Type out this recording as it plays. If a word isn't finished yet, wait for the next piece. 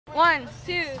1,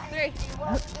 2, 3.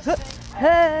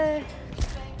 Hey.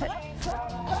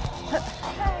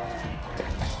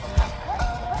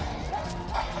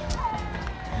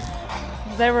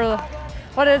 They were,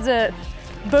 what is it?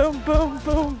 Boom, boom,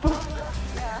 boom, boom.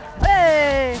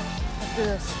 Hey! Let's do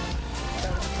this.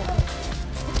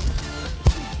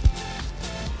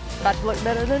 About to look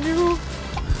better than you.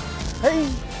 Hey!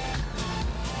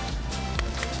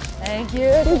 Thank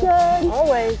you.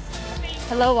 Always.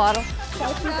 Hello, Waddle.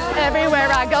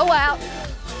 Everywhere I go out.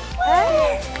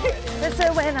 Hey!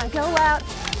 Listen, when I go out,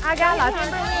 I got lots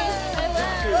of...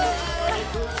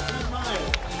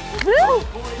 Woo!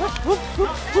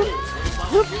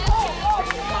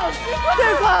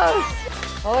 Too close!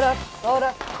 Hold up, hold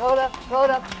up, hold up, hold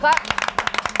up, clap.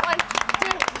 1,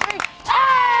 2, 3.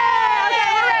 Hey!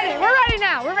 Okay, we're ready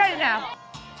now, we're ready now.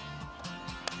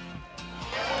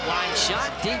 Line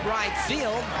shot, deep right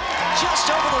field, just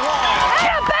over the wall.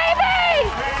 Hey, baby!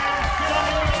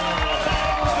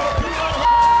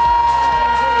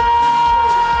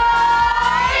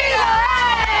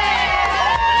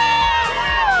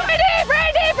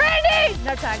 Brandy!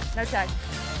 No tag, no tag.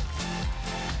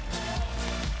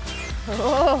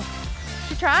 Oh,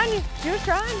 she's trying you. She was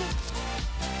trying you.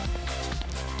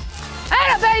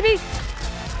 Hey, baby!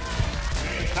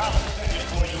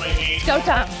 Go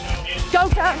time. Go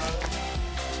time.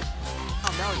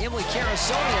 Now Emily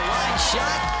Carasoni, a line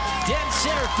shot, dead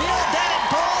center field.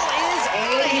 That ball is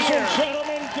out of here. Ladies and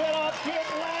gentlemen, get up, get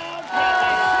loud.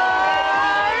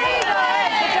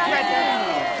 Good job right there.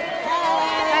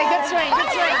 Hey, good swing, good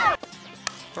swing.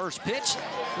 First pitch,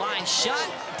 line shot,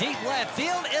 deep left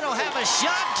field. It'll have a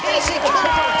shot. Casey Cooper,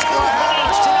 2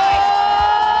 homers tonight.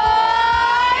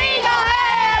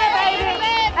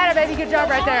 Atta baby, good job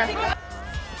right there.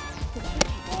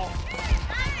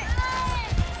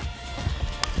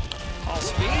 All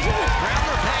speed,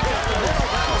 Growler back up the middle.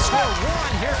 That'll score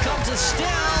 1. Here comes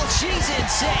Estell. She's in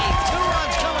safe. 2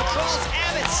 runs come across.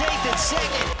 Abbott safe at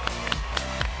second.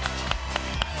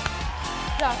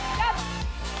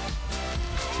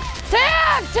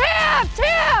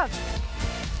 Tim!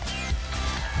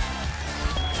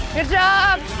 Good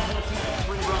job.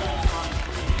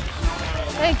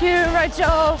 Thank you,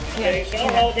 Rachel. They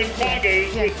start off in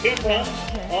Tigers with 10 runs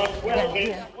on 12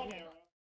 hits.